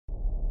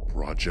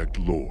Project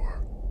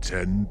Lore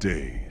 10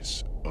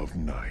 Days of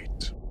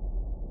Night.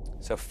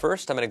 So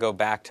first I'm going to go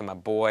back to my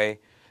boy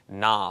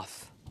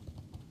Noth,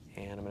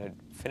 and I'm going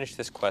to finish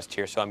this quest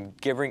here. So I'm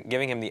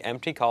giving him the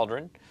Empty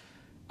Cauldron,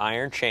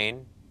 Iron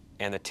Chain,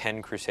 and the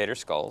 10 Crusader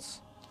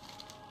Skulls.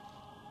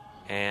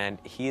 And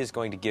he is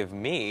going to give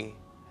me,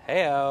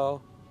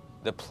 heyo,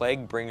 the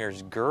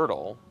Plaguebringer's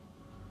Girdle,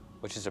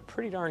 which is a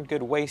pretty darn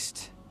good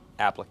waste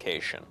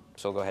application.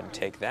 So we'll go ahead and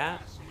take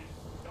that.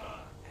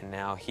 And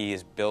now he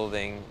is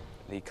building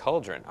the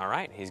cauldron. All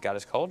right, he's got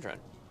his cauldron.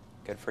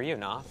 Good for you,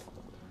 Noth.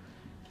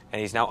 And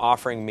he's now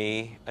offering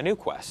me a new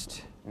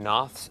quest,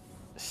 Noth's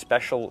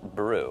Special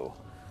Brew.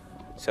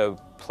 So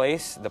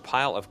place the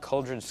pile of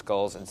cauldron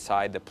skulls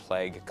inside the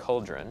plague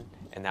cauldron,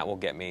 and that will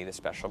get me the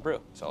special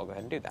brew. So I'll go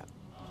ahead and do that.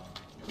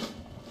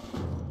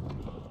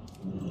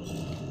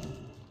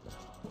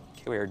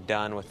 Okay, we are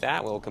done with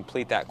that. We'll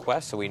complete that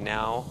quest. So we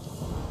now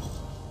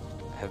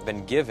have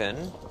been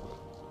given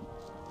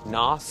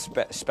Noth's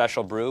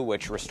Special Brew,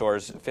 which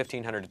restores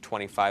 1,500 to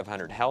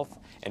 2,500 health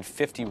and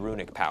 50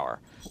 runic power.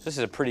 This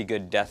is a pretty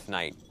good Death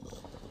Knight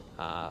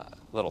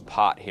little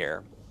pot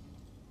here.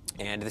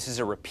 And this is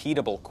a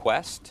repeatable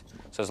quest.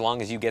 So as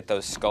long as you get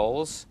those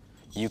skulls,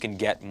 you can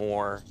get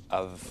more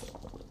of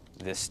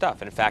this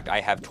stuff. And in fact,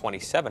 I have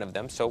 27 of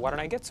them, so why don't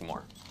I get some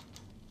more?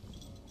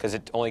 Because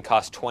it only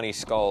costs 20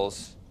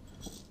 skulls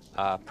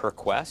per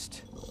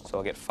quest. So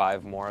I'll get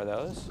 5 more of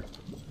those.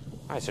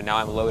 All right, so now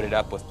I'm loaded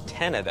up with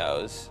 10 of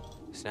those.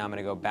 So now I'm going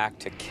to go back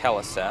to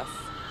Keleseth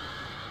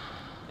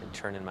and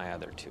turn in my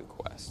other 2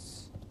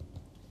 quests.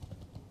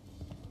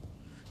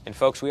 And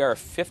folks, we are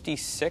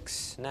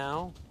 56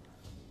 now,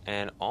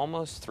 and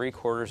almost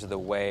 3/4 of the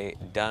way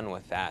done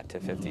with that to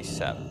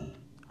 57.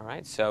 All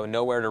right, so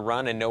nowhere to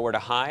run and nowhere to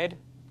hide.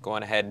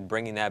 Going ahead and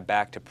bringing that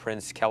back to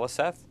Prince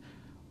Keleseth.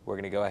 We're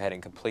going to go ahead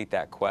and complete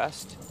that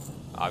quest.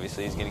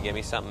 Obviously, he's going to give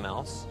me something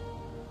else.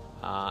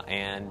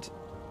 And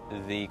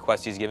the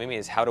quest he's giving me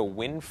is how to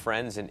win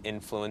friends and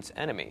influence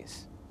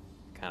enemies.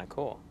 Kind of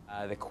cool.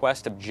 The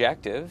quest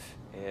objective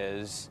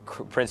is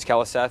Prince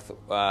Keleseth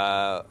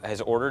has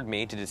ordered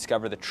me to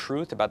discover the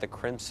truth about the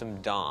Crimson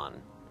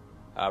Dawn.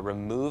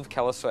 Remove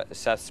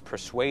Keleseth's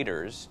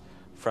persuaders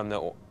from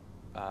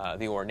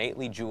the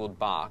ornately jeweled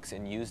box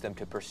and use them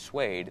to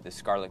persuade the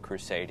Scarlet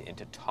Crusade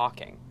into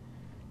talking.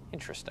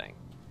 Interesting.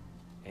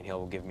 And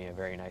he'll give me a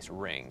very nice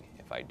ring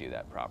if I do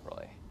that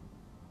properly.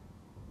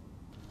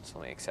 So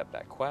let me accept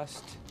that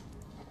quest.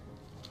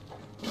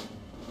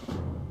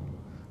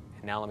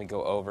 And now let me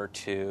go over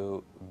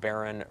to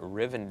Baron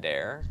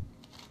Rivendare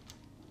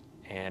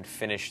and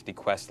finish the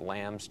quest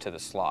Lambs to the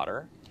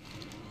Slaughter.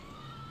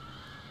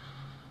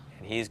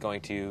 And he's going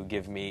to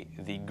give me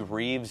the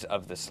Greaves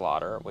of the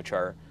Slaughter, which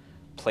are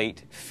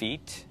plate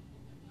feet,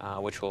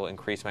 which will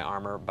increase my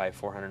armor by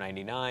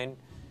 499,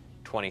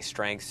 20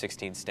 strength,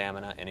 16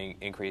 stamina, and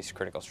increase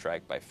critical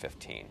strike by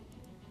 15.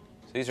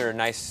 So these are a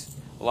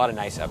lot of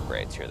nice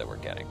upgrades here that we're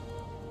getting.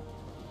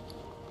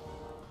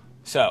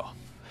 So,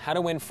 how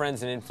to win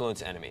friends and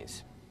influence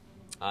enemies.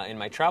 In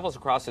my travels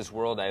across this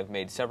world, I have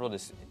made several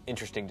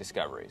interesting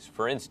discoveries.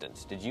 For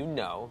instance, did you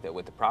know that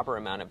with the proper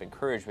amount of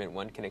encouragement,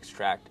 one can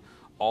extract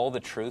all the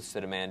truths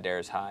that a man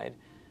dares hide?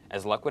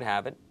 As luck would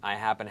have it, I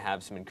happen to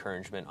have some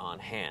encouragement on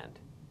hand.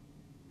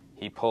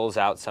 He pulls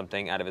out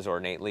something out of his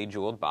ornately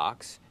jeweled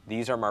box.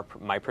 These are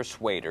my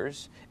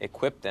persuaders.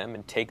 Equip them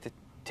and take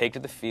to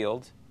the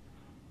field.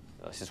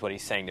 This is what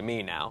he's saying to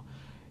me now.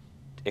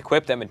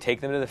 Equip them and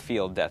take them to the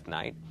field, Death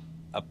Knight.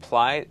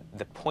 Apply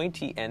the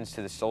pointy ends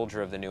to the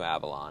soldier of the New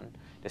Avalon.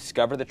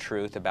 Discover the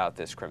truth about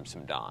this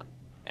Crimson Dawn,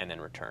 and then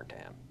return to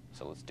him.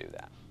 So let's do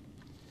that.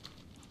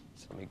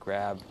 So let me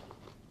grab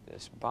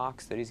this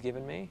box that he's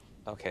given me.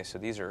 Okay, so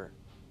these are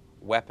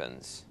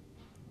weapons.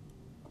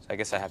 So I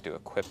guess I have to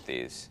equip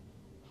these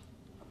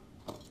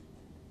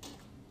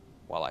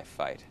while I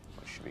fight,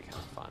 which should be kind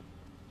of fun.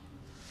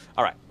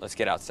 All right, let's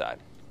get outside.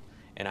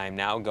 And I'm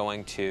now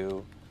going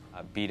to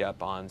beat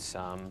up on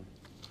some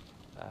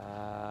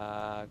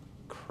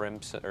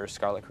Crimson or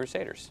Scarlet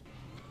Crusaders.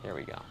 Here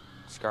we go.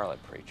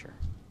 Scarlet Preacher.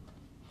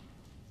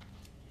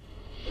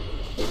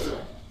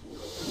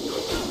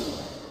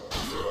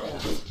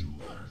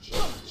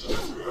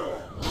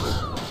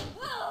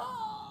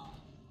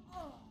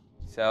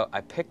 So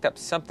I picked up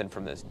something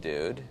from this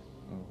dude,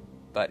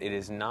 but it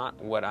is not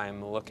what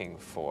I'm looking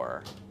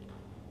for.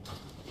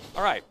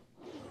 All right.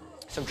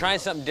 So I'm trying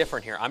something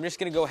different here. I'm just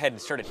going to go ahead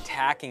and start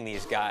attacking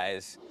these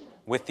guys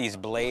with these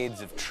blades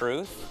of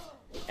truth,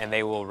 and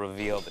they will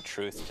reveal the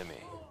truth to me.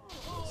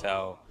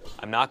 So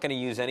I'm not going to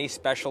use any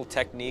special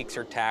techniques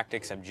or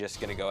tactics. I'm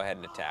just going to go ahead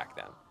and attack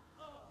them.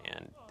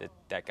 And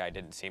that guy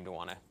didn't seem to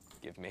want to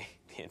give me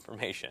the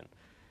information,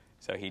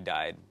 so he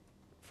died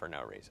for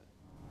no reason.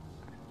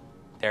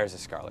 There's a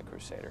Scarlet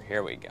Crusader.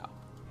 Here we go.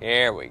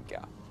 Here we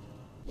go.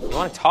 You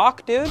want to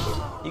talk, dude?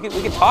 We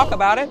can talk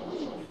about it.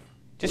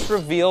 Just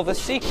reveal the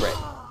secret.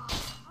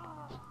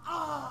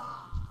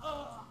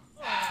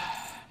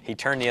 He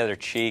turned the other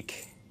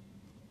cheek.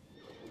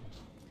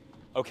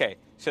 Okay,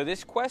 so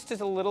this quest is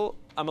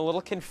I'm a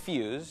little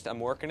confused. I'm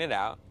working it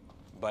out.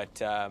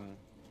 But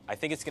I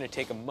think it's going to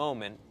take a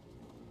moment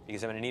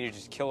because I'm going to need to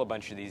just kill a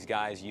bunch of these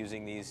guys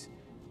using these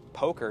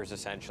pokers,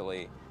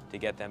 essentially, to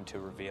get them to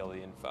reveal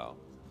the info.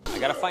 I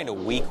got to find a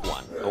weak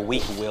one, a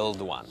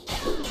weak-willed one.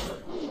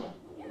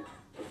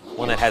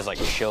 One that has, like,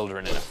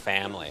 children and a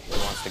family who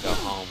wants to go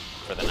home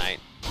for the night.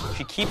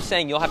 She keeps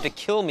saying, "You'll have to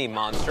kill me,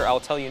 monster. I'll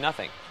tell you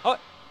nothing." Oh,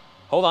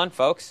 hold on,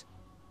 folks.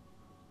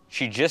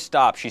 She just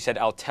stopped. She said,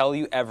 "I'll tell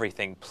you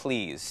everything.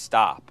 Please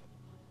stop."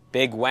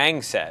 Big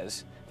Wang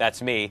says,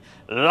 that's me,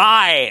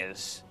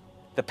 "Lies!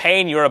 The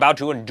pain you're about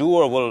to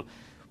endure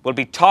will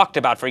be talked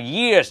about for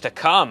years to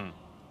come."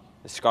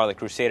 The Scarlet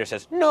Crusader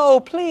says, "No,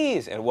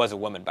 please." And it was a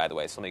woman, by the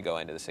way, so let me go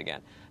into this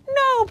again.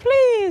 "No,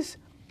 please.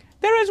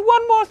 There is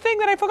one more thing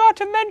that I forgot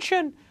to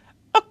mention.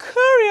 A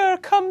courier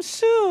comes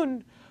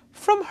soon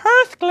from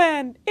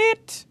Hearthglen.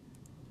 It..."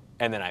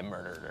 And then I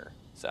murdered her,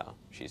 so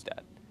she's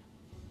dead.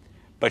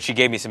 But she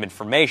gave me some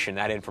information,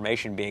 that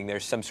information being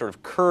there's some sort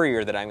of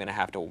courier that I'm going to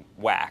have to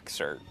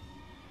wax or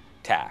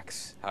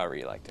tax, however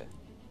you like to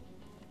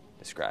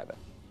describe it.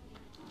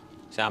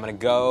 So I'm going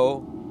to go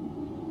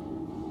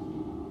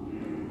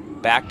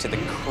back to the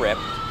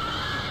crypt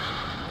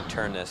and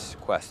turn this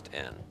quest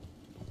in.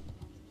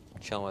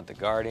 Chilling with the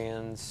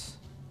Guardians.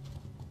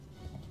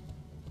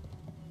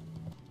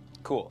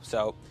 Cool.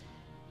 So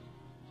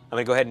I'm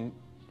going to go ahead and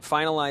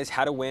finalize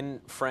how to win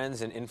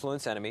friends and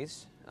influence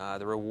enemies.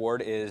 The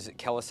reward is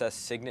Keleseth's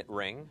Signet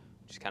Ring,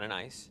 which is kind of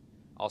nice.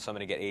 Also, I'm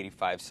going to get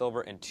 85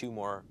 silver and 2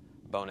 more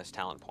bonus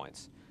talent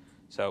points.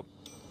 So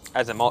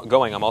as I'm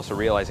going, I'm also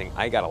realizing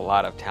I got a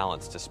lot of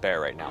talents to spare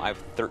right now. I have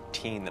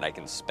 13 that I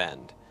can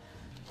spend.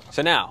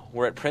 So now,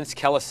 we're at Prince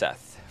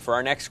Keleseth for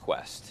our next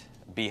quest,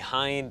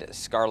 Behind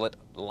Scarlet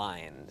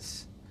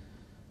Lines.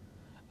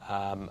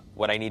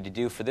 What I need to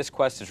do for this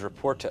quest is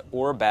report to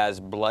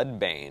Orbaz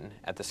Bloodbane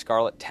at the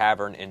Scarlet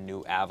Tavern in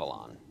New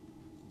Avalon.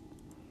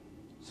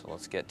 So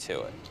let's get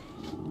to it.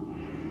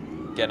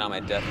 Getting on my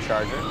death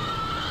charger.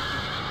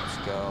 Let's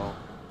go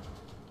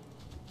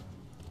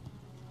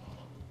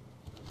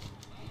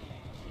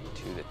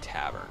to the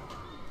tavern.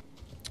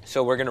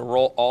 So we're going to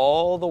roll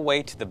all the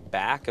way to the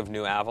back of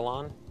New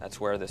Avalon. That's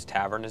where this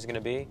tavern is going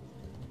to be.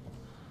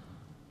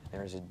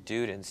 There's a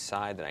dude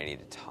inside that I need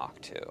to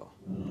talk to.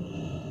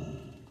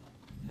 And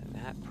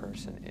that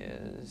person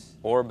is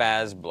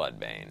Orbaz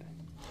Bloodbane.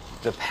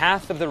 The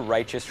Path of the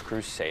Righteous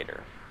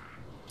Crusader.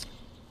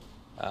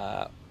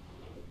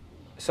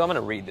 So I'm going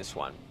to read this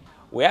one.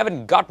 "We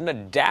haven't gotten a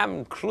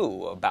damn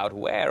clue about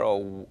where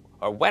or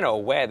when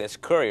or where this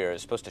courier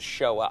is supposed to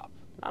show up.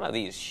 None of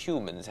these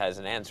humans has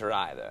an answer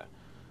either."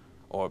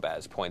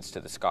 Orbaz points to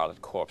the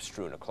scarlet corpse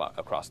strewn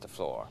across the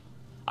floor.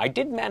 "I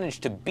did manage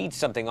to beat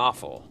something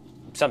awful,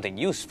 something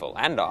useful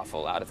and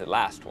awful out of the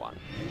last one.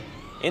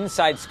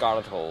 Inside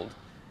Scarlet Hold,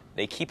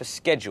 they keep a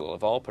schedule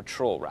of all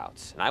patrol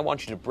routes, and I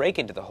want you to break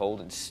into the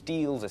hold and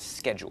steal the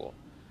schedule.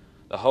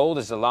 The hold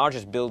is the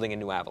largest building in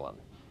New Avalon,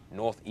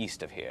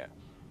 northeast of here."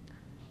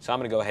 So I'm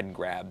going to go ahead and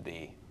grab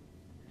the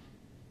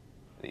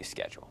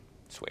schedule.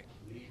 Sweet.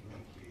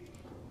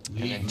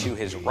 And then to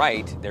his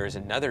right, there is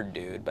another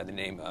dude by the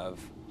name of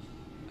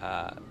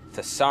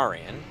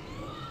Thessarian.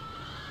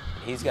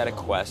 He's got a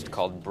quest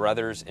called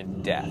Brothers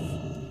in Death.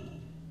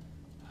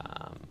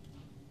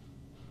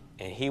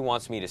 And he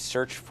wants me to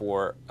search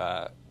for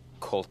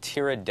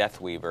Koltira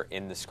Deathweaver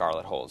in the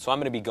Scarlet Hold. So I'm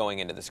going to be going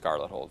into the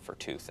Scarlet Hold for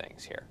 2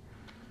 things here.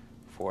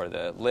 For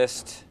the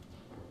list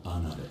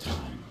Another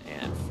time.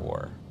 and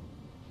for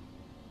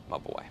my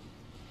boy.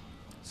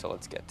 So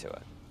let's get to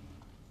it.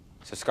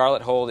 So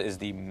Scarlet Hold is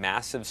the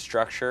massive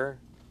structure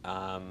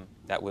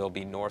that will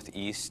be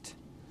northeast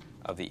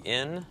of the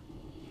inn.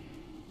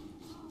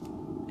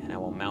 And I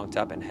will mount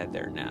up and head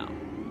there now.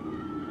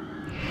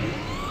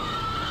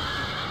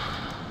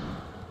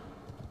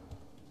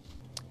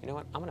 You know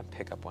what? I'm going to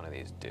pick up one of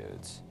these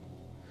dudes.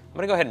 I'm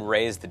going to go ahead and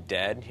raise the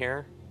dead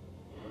here.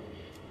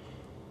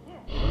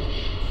 I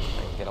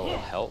can get a little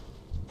help.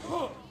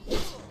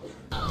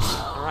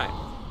 Alright.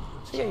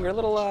 So yeah, your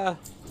little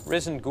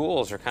risen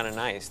ghouls are kind of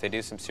nice. They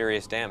do some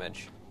serious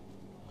damage.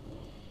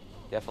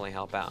 Definitely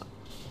help out.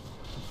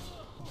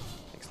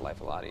 Makes life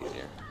a lot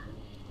easier.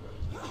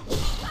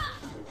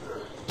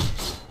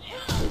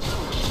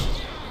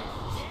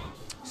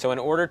 So in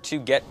order to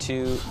get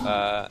to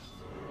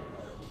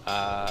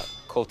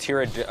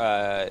Koltira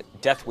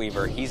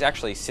Deathweaver, he's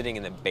actually sitting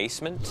in the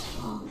basement.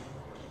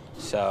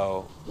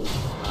 So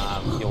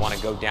you'll want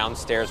to go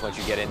downstairs once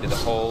you get into the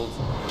hold,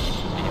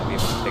 and you'll be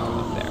able to pick him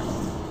up there.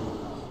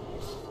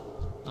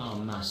 Our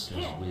master's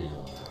will be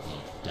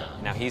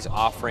done. Now he's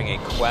offering a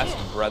quest,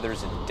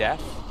 Brothers in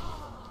Death.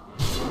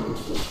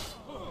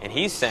 And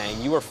he's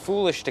saying, "You were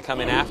foolish to come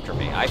in after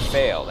me. I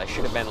failed. I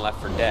should have been left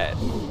for dead.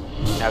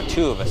 Now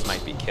 2 of us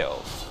might be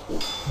killed.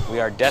 We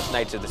are Death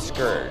Knights of the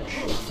Scourge.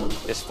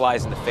 This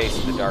flies in the face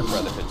of the Dark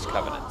Brotherhood's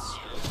covenants."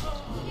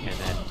 And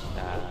then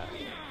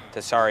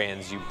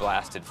Thessarians, "You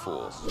blasted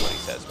fools," is what he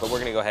says. But we're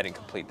going to go ahead and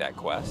complete that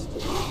quest,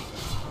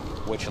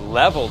 which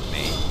leveled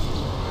me.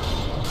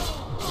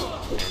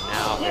 And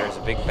now there's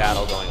a big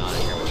battle going on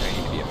in here, which I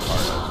need to be a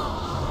part of.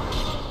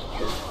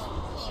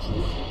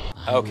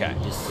 Okay.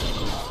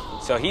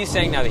 So he's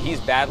saying now that he's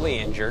badly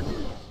injured,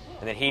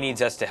 and that he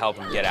needs us to help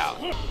him get out.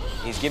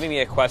 He's giving me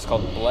a quest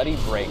called Bloody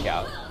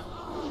Breakout.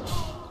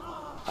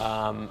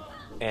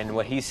 And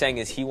what he's saying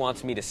is he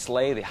wants me to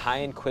slay the High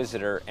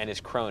Inquisitor and his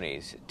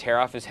cronies, tear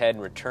off his head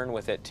and return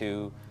with it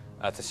to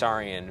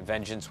Thessarion.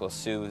 Vengeance will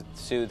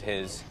soothe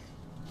his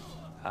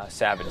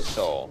savage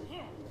soul.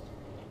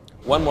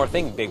 One more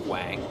thing, Big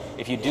Wang.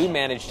 If you do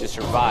manage to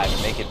survive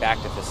and make it back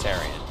to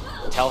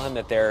Thessarion, tell him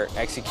that they're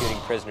executing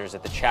prisoners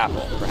at the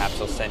chapel. Perhaps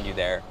he'll send you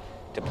there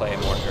to play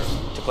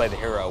the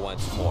hero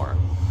once more.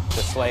 To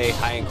slay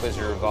High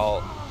Inquisitor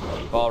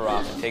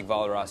Valroth and take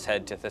Valroth's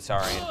head to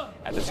Thessarion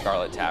at the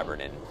Scarlet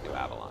Tavern in New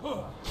Avalon.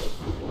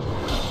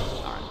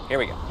 Alright, here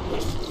we go.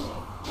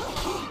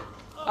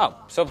 Oh,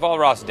 so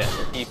Valroth's dead.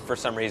 He, for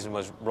some reason,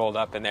 was rolled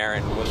up in there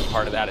and wasn't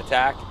part of that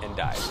attack and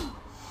died.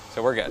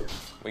 So we're good.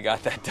 We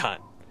got that done.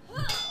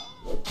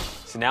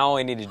 So now all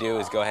we need to do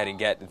is go ahead and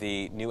get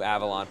the New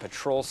Avalon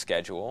patrol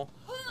schedule,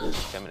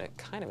 which I'm going to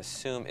kind of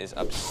assume is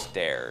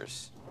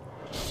upstairs.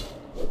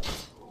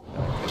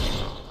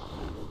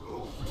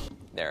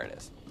 There it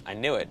is. I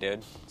knew it,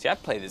 dude. See,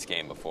 I've played this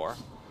game before.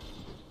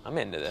 I'm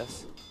into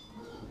this.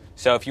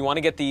 So if you want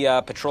to get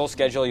the patrol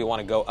schedule, you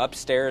want to go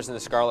upstairs in the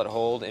Scarlet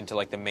Hold into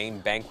like the main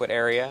banquet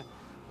area.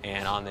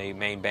 And on the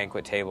main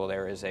banquet table,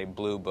 there is a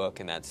blue book,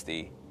 and that's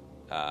the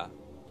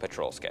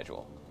patrol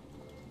schedule.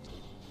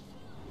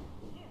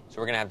 So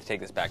we're going to have to take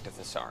this back to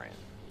Thessarion.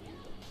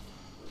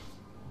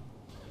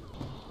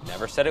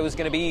 Never said it was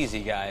going to be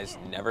easy, guys.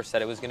 Never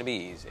said it was going to be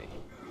easy.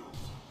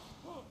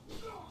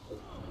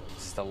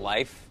 It's the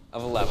life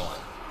of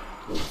leveling.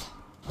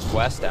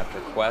 Quest after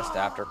quest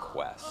after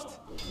quest.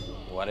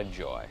 What a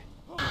joy.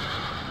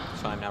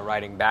 So I'm now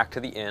riding back to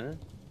the inn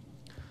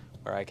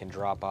where I can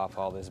drop off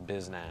all this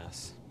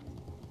business.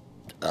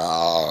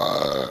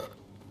 Yeah,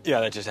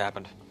 that just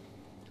happened.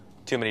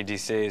 Too many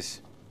DCs.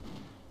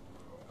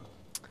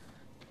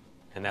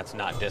 And that's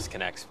not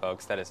disconnects,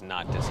 folks. That is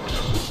not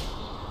disconnects.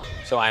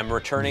 So I'm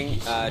returning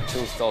to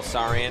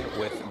Thessarion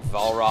with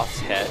Valroth's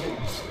head.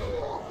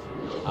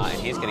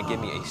 And he's going to give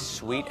me a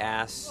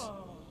sweet-ass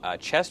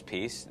chest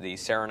piece, the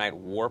Saronite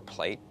War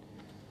Plate.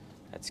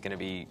 That's going to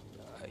be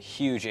a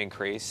huge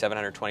increase.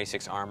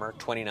 726 armor,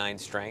 29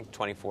 strength,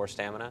 24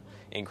 stamina.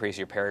 Increase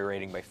your parry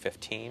rating by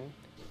 15.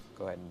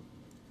 Go ahead and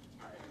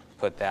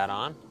put that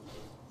on.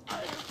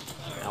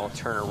 Now we'll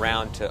turn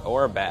around to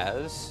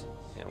Orbaz.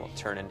 And we'll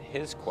turn in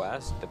his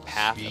quest, The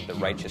Path of the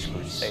Righteous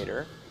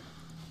Crusader.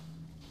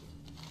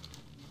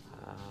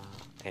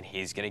 And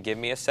he's going to give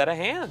me a set of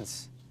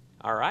hands.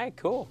 All right,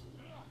 cool.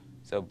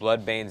 So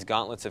Bloodbane's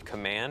Gauntlets of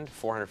Command,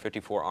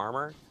 454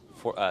 armor,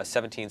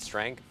 17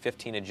 strength,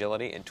 15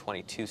 agility, and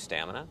 22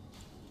 stamina.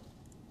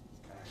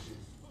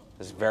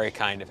 This is very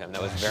kind of him.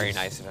 That was very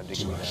nice of him to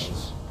give me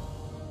those,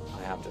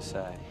 I have to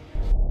say.